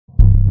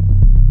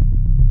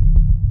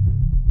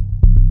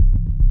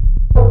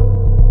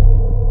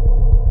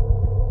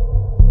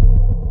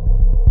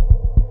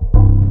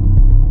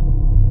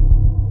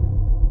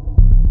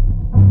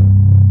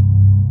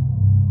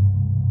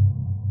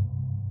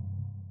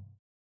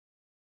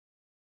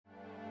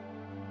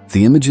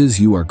The images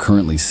you are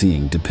currently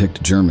seeing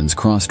depict Germans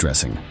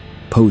cross-dressing,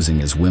 posing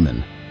as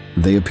women.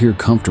 They appear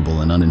comfortable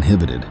and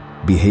uninhibited,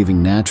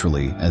 behaving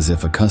naturally as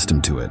if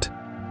accustomed to it.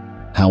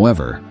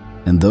 However,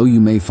 and though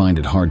you may find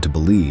it hard to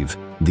believe,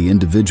 the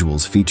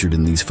individuals featured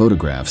in these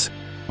photographs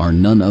are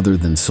none other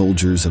than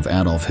soldiers of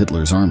Adolf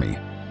Hitler's army.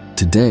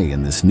 Today,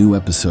 in this new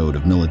episode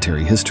of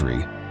Military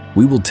History,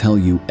 we will tell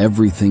you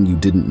everything you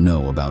didn't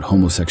know about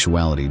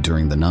homosexuality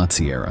during the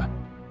Nazi era.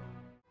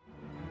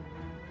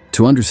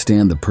 To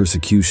understand the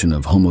persecution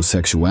of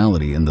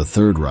homosexuality in the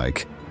Third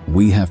Reich,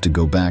 we have to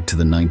go back to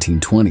the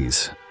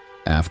 1920s.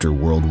 After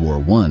World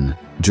War I,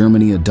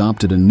 Germany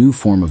adopted a new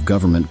form of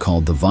government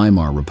called the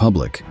Weimar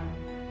Republic.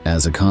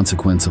 As a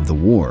consequence of the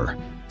war,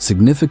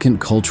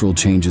 significant cultural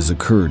changes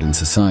occurred in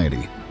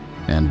society,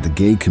 and the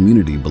gay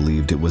community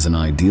believed it was an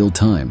ideal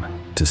time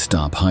to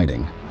stop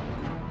hiding.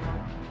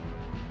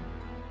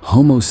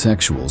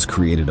 Homosexuals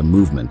created a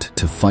movement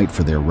to fight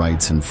for their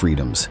rights and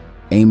freedoms,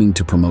 aiming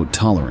to promote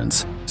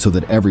tolerance so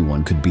that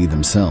everyone could be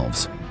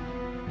themselves.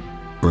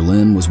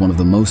 Berlin was one of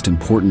the most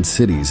important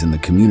cities in the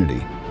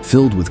community,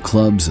 filled with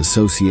clubs,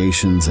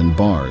 associations, and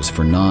bars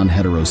for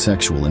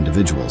non-heterosexual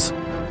individuals.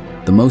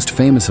 The most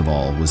famous of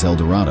all was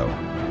Eldorado,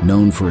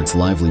 known for its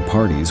lively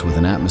parties with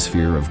an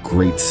atmosphere of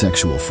great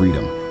sexual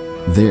freedom.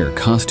 There,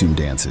 costume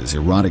dances,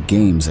 erotic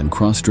games, and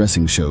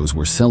cross-dressing shows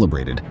were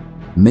celebrated,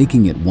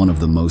 making it one of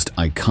the most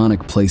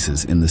iconic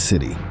places in the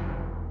city.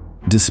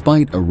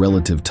 Despite a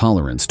relative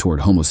tolerance toward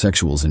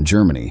homosexuals in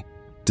Germany,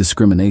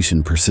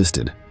 discrimination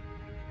persisted.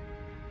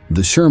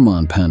 The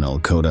Sherman Panel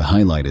Code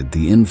highlighted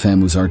the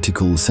infamous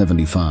Article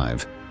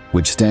 75,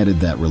 which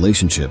stated that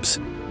relationships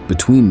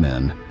between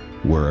men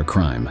were a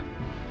crime.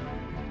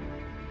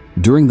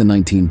 During the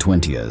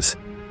 1920s,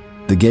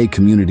 the gay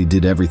community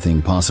did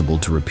everything possible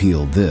to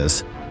repeal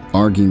this,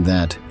 arguing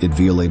that it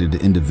violated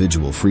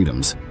individual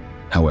freedoms.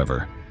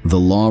 However, the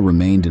law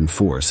remained in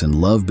force and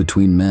love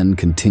between men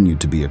continued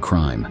to be a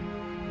crime.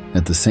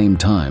 At the same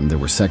time, there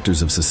were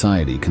sectors of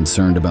society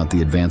concerned about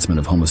the advancement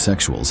of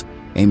homosexuals,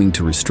 aiming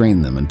to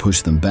restrain them and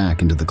push them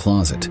back into the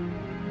closet.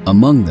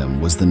 Among them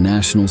was the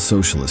National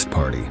Socialist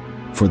Party.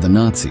 For the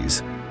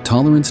Nazis,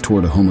 tolerance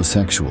toward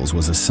homosexuals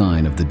was a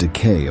sign of the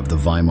decay of the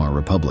Weimar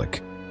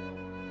Republic.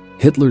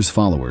 Hitler's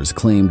followers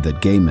claimed that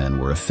gay men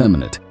were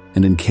effeminate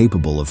and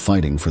incapable of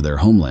fighting for their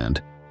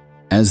homeland.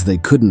 As they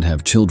couldn't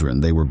have children,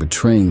 they were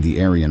betraying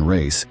the Aryan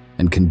race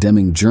and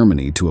condemning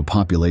Germany to a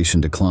population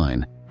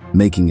decline,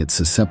 making it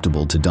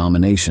susceptible to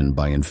domination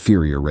by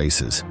inferior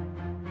races.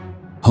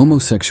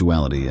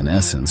 Homosexuality, in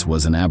essence,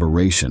 was an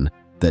aberration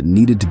that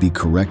needed to be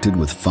corrected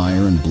with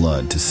fire and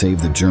blood to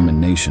save the German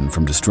nation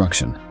from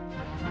destruction.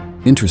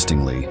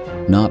 Interestingly,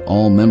 not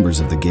all members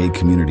of the gay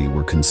community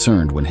were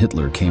concerned when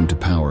Hitler came to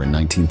power in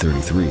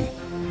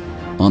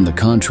 1933. On the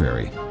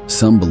contrary,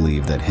 some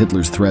believed that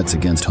Hitler's threats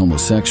against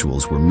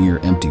homosexuals were mere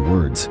empty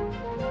words.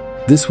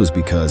 This was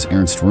because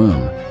Ernst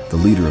Röhm, the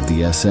leader of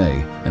the SA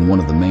and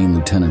one of the main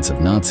lieutenants of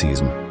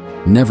Nazism,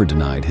 never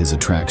denied his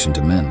attraction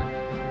to men.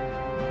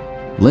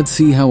 Let's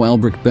see how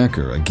Albrecht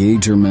Becker, a gay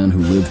German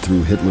who lived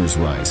through Hitler's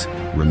rise,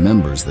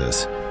 remembers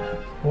this.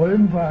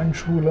 Holm war ein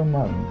schwuler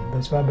Mann,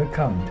 das war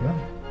bekannt, ja.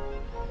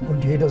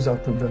 Und jeder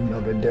sagte dann,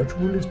 ja, wenn der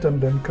schwul ist,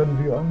 dann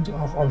können wir uns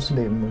auch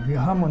ausleben. Und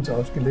wir haben uns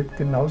ausgelebt,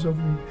 genauso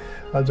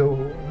wie, also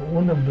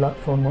ohne Blatt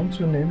vom Mund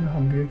zu nehmen,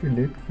 haben wir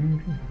gelebt, wie,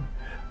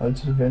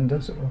 als wenn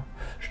das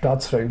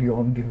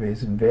Staatsreligion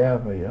gewesen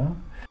wäre, ja.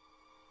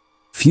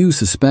 Few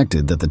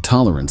suspected that the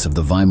tolerance of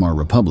the Weimar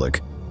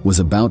Republic was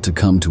about to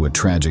come to a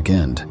tragic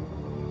end.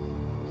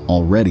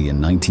 Already in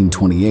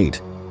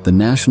 1928, the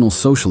National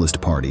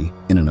Socialist Party,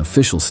 in an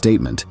official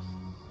statement,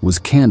 was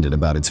candid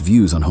about its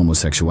views on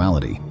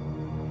homosexuality.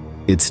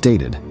 It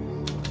stated,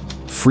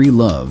 "Free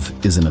love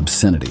is an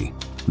obscenity.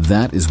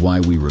 That is why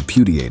we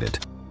repudiate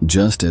it,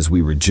 just as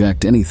we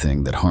reject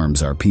anything that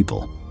harms our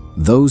people.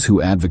 Those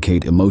who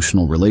advocate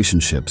emotional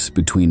relationships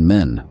between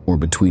men or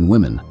between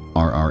women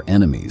are our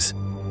enemies.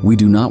 We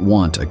do not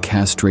want a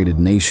castrated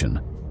nation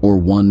or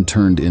one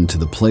turned into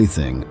the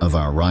plaything of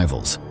our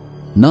rivals."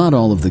 Not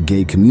all of the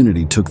gay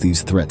community took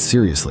these threats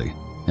seriously,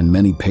 and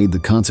many paid the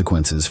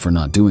consequences for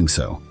not doing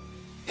so.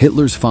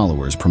 Hitler's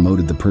followers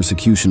promoted the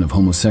persecution of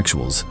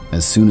homosexuals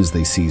as soon as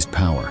they seized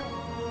power.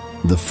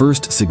 The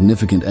first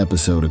significant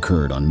episode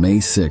occurred on May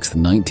 6,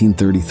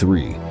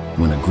 1933,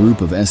 when a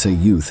group of SA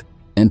youth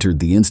entered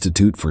the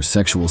Institute for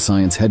Sexual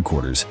Science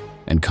headquarters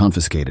and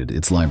confiscated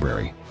its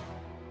library.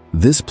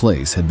 This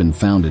place had been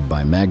founded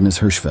by Magnus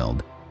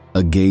Hirschfeld,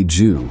 a gay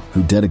Jew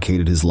who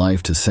dedicated his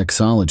life to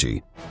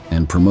sexology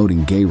and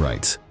promoting gay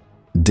rights.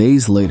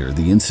 Days later,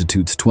 the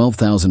Institute's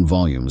 12,000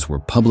 volumes were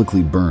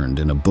publicly burned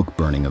in a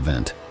book-burning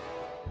event.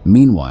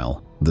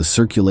 Meanwhile, the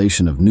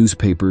circulation of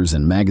newspapers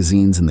and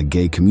magazines in the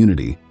gay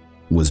community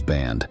was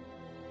banned.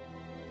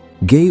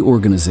 Gay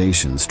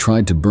organizations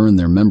tried to burn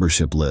their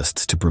membership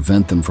lists to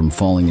prevent them from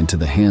falling into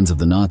the hands of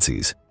the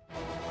Nazis.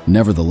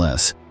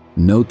 Nevertheless,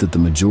 note that the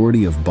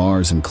majority of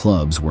bars and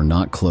clubs were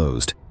not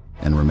closed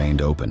and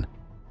remained open.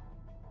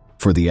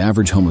 For the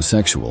average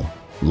homosexual,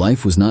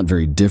 life was not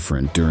very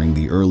different during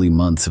the early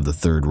months of the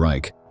Third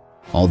Reich.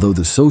 although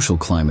the social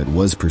climate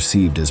was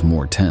perceived as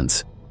more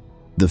tense.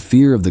 The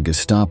fear of the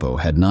Gestapo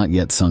had not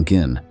yet sunk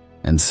in,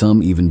 and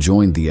some even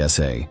joined the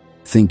SA,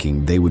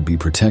 thinking they would be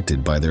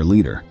protected by their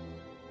leader.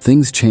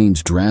 Things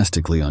changed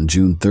drastically on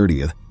June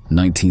 30th,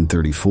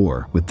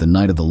 1934, with the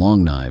Night of the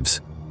Long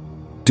Knives.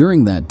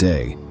 During that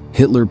day,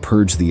 Hitler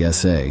purged the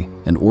SA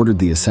and ordered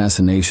the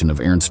assassination of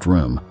Ernst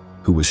Röhm,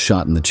 who was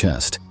shot in the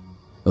chest.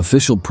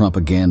 Official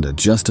propaganda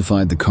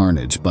justified the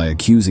carnage by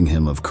accusing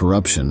him of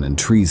corruption and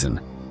treason,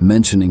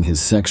 mentioning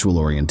his sexual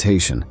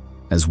orientation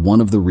as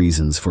one of the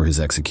reasons for his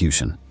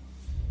execution.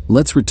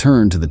 Let's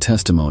return to the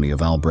testimony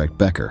of Albrecht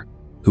Becker,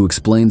 who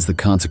explains the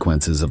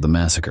consequences of the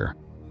massacre.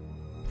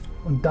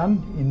 Und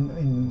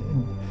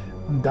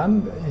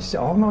dann ist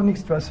auch noch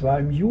nichts, was war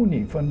im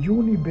Juni. Von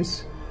Juni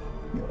bis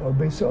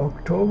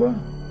Oktober,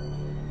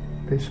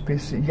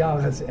 bis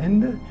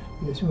Jahresende,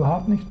 ist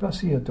überhaupt nichts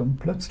passiert. Und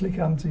plötzlich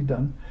haben sie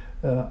dann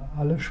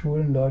alle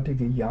schwulen Leute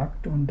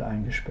gejagt und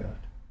eingesperrt.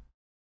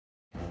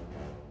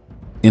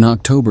 In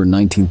October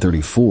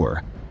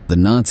 1934, the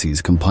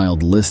Nazis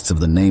compiled lists of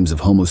the names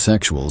of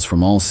homosexuals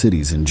from all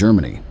cities in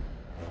Germany.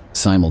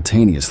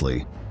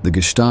 Simultaneously, the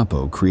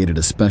Gestapo created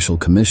a special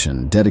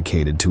commission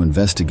dedicated to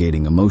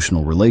investigating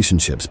emotional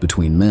relationships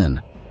between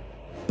men.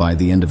 By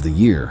the end of the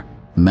year,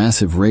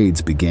 massive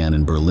raids began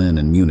in Berlin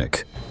and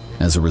Munich.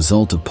 As a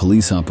result of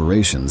police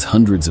operations,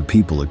 hundreds of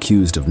people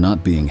accused of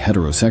not being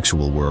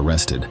heterosexual were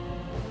arrested.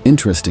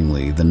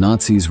 Interestingly, the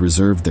Nazis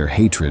reserved their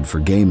hatred for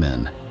gay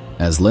men,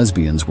 as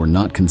lesbians were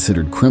not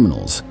considered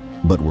criminals,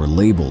 but were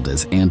labeled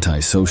as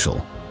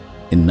antisocial.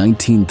 In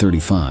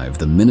 1935,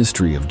 the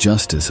Ministry of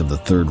Justice of the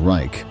Third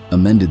Reich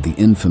amended the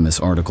infamous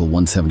Article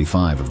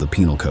 175 of the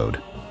Penal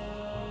Code.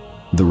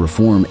 The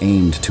reform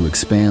aimed to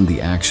expand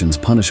the actions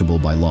punishable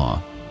by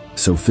law,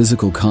 so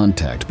physical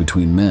contact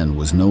between men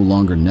was no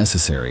longer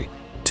necessary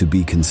to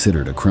be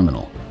considered a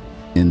criminal.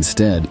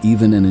 Instead,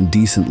 even an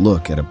indecent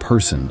look at a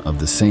person of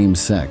the same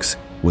sex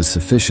was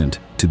sufficient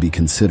to be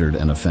considered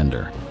an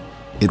offender.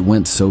 It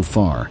went so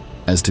far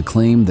as to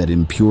claim that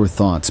impure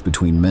thoughts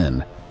between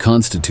men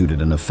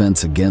constituted an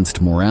offense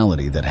against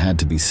morality that had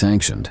to be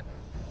sanctioned.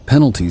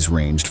 Penalties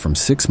ranged from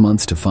 6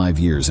 months to 5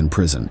 years in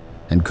prison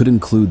and could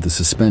include the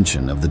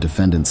suspension of the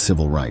defendant's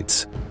civil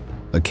rights.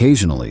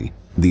 Occasionally,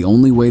 the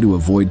only way to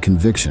avoid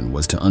conviction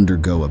was to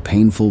undergo a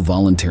painful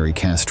voluntary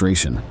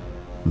castration.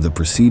 The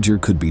procedure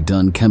could be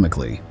done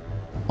chemically,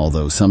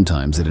 although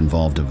sometimes it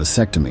involved a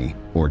vasectomy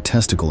or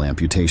testicle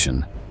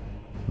amputation.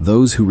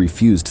 Those who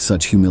refused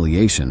such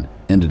humiliation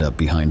ended up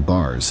behind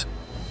bars.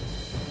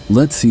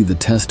 Let's see the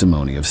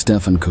testimony of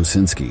Stefan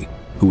Kosinski,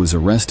 who was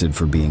arrested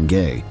for being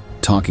gay,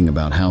 talking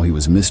about how he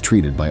was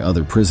mistreated by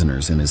other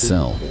prisoners in his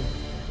cell.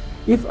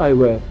 If I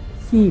were a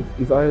thief,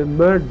 if I were a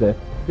murderer,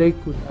 they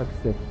could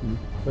accept me,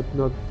 but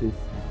not this.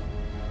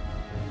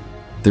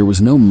 There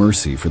was no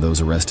mercy for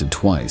those arrested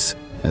twice,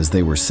 as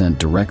they were sent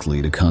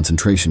directly to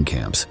concentration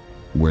camps,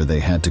 where they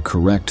had to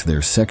correct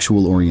their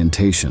sexual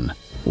orientation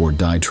or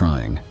die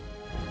trying.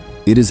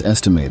 It is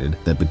estimated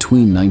that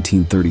between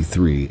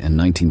 1933 and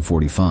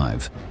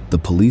 1945, the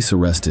police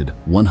arrested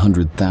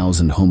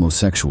 100,000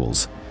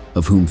 homosexuals,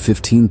 of whom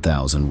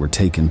 15,000 were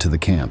taken to the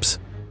camps.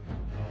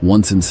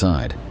 Once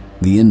inside,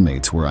 the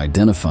inmates were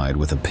identified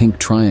with a pink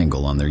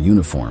triangle on their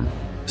uniform,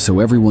 so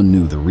everyone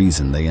knew the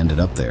reason they ended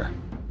up there.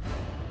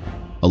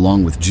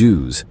 Along with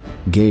Jews,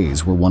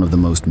 gays were one of the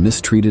most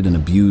mistreated and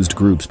abused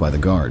groups by the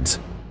guards.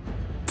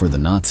 For the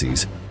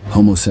Nazis,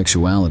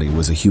 homosexuality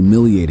was a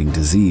humiliating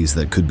disease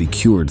that could be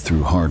cured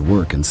through hard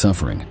work and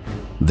suffering.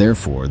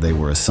 Therefore, they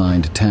were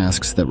assigned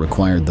tasks that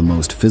required the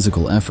most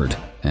physical effort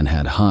and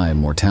had high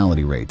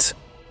mortality rates.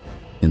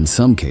 In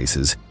some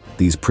cases,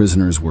 these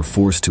prisoners were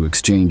forced to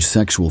exchange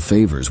sexual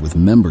favors with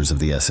members of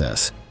the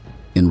SS.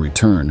 In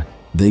return,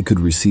 they could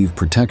receive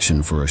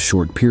protection for a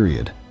short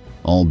period,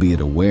 albeit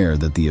aware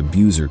that the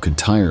abuser could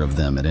tire of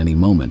them at any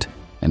moment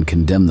and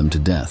condemn them to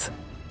death.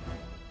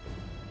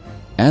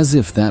 As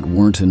if that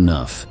weren't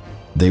enough,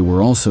 they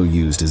were also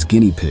used as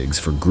guinea pigs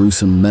for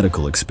gruesome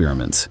medical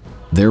experiments.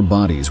 Their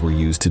bodies were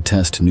used to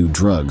test new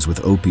drugs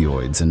with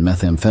opioids and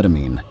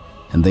methamphetamine,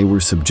 and they were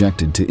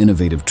subjected to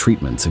innovative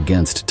treatments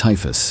against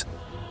typhus.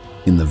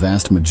 In the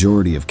vast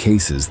majority of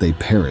cases, they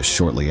perished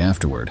shortly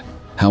afterward.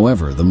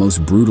 However, the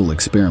most brutal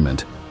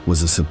experiment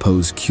was a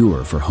supposed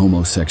cure for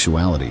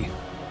homosexuality,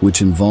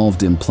 which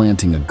involved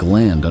implanting a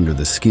gland under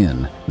the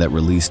skin that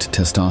released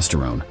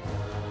testosterone.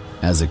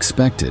 As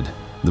expected,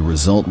 the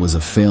result was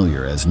a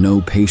failure as no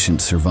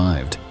patient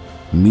survived.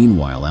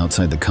 Meanwhile,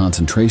 outside the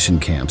concentration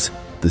camps,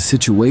 the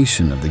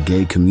situation of the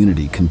gay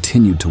community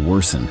continued to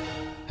worsen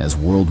as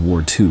World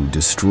War II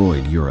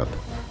destroyed Europe.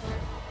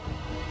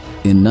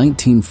 In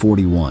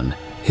 1941,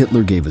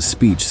 Hitler gave a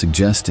speech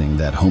suggesting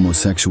that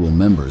homosexual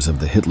members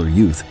of the Hitler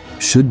Youth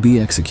should be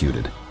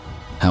executed.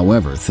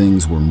 However,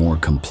 things were more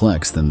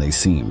complex than they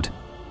seemed.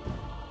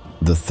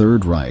 The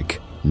Third Reich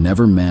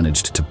never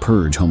managed to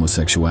purge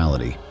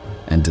homosexuality,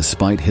 and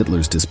despite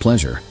Hitler's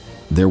displeasure,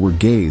 there were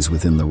gays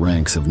within the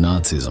ranks of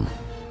Nazism.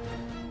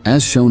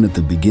 As shown at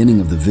the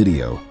beginning of the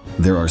video,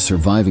 There are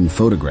surviving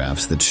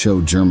photographs that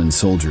show German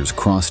soldiers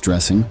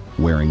cross-dressing,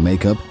 wearing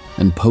makeup,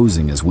 and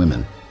posing as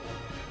women.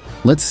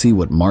 Let's see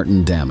what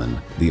Martin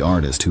Dahmen, the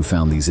artist who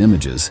found these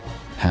images,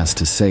 has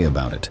to say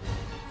about it.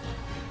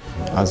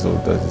 Also,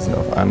 das ist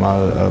auf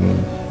einmal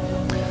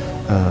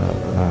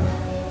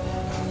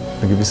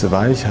eine gewisse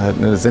Weichheit,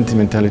 eine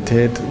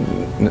Sentimentalität,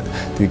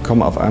 die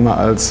kommen auf einmal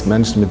als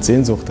Menschen mit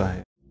Sehnsucht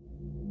daher.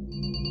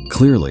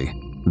 Clearly,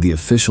 the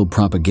official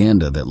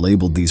propaganda that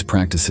labeled these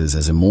practices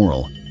as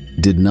immoral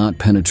did not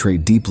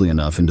penetrate deeply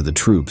enough into the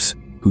troops,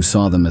 who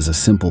saw them as a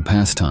simple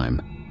pastime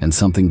and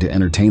something to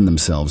entertain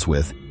themselves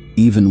with,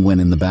 even when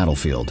in the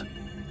battlefield.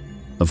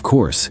 Of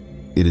course,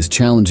 it is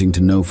challenging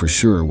to know for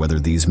sure whether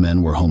these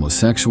men were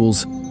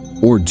homosexuals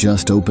or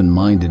just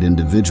open-minded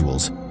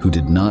individuals who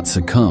did not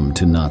succumb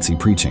to Nazi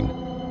preaching.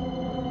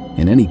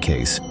 In any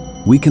case,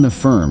 we can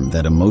affirm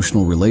that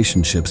emotional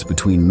relationships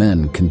between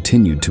men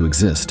continued to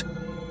exist,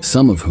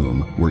 some of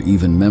whom were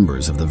even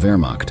members of the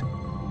Wehrmacht.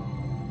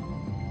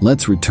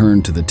 Let's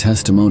return to the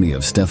testimony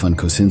of Stefan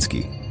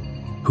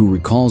Kosinski, who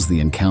recalls the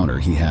encounter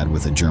he had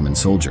with a German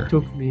soldier. He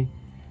took me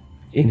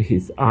in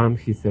his arm.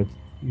 He said,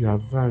 "You are a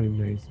very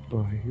nice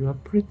boy. You are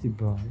a pretty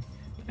boy."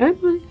 And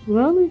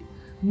really,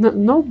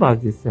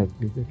 nobody said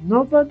me that.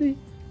 Nobody.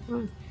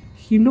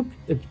 He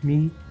looked at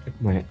me, at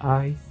my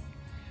eyes.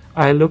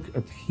 I looked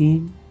at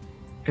him,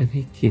 and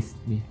he kissed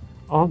me.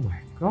 Oh my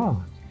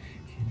God,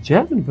 a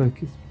German boy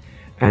kissed me.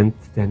 And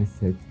then he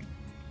said,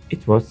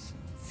 it was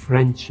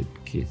friendship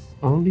kiss,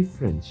 only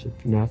friendship,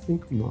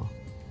 nothing more.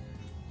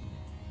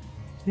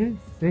 Yes,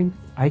 thanks.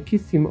 I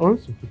kissed him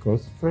also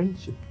because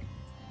friendship.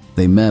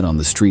 They met on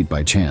the street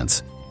by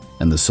chance,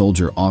 and the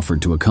soldier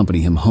offered to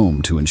accompany him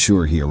home to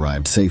ensure he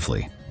arrived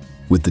safely.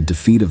 With the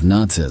defeat of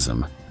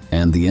Nazism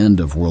and the end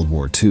of World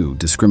War II,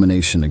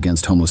 discrimination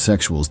against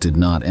homosexuals did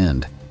not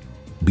end.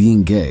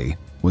 Being gay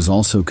was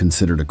also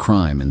considered a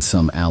crime in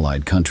some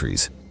Allied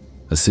countries,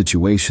 a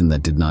situation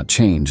that did not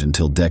change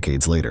until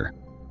decades later.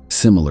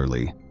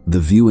 Similarly, the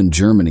view in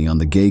Germany on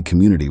the gay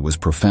community was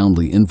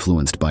profoundly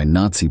influenced by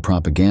Nazi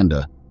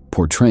propaganda,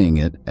 portraying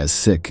it as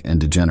sick and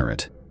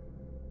degenerate.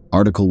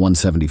 Article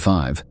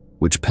 175,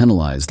 which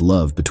penalized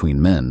love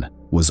between men,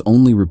 was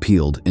only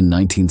repealed in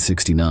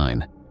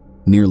 1969,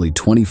 nearly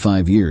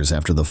 25 years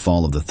after the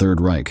fall of the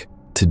Third Reich.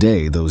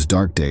 Today, those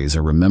dark days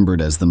are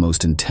remembered as the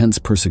most intense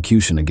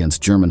persecution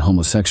against German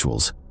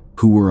homosexuals,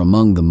 who were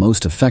among the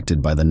most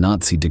affected by the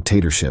Nazi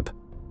dictatorship.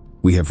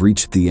 We have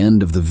reached the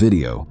end of the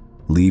video.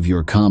 Leave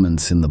your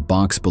comments in the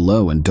box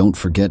below and don't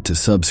forget to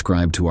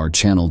subscribe to our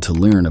channel to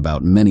learn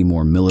about many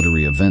more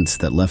military events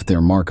that left their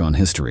mark on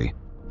history.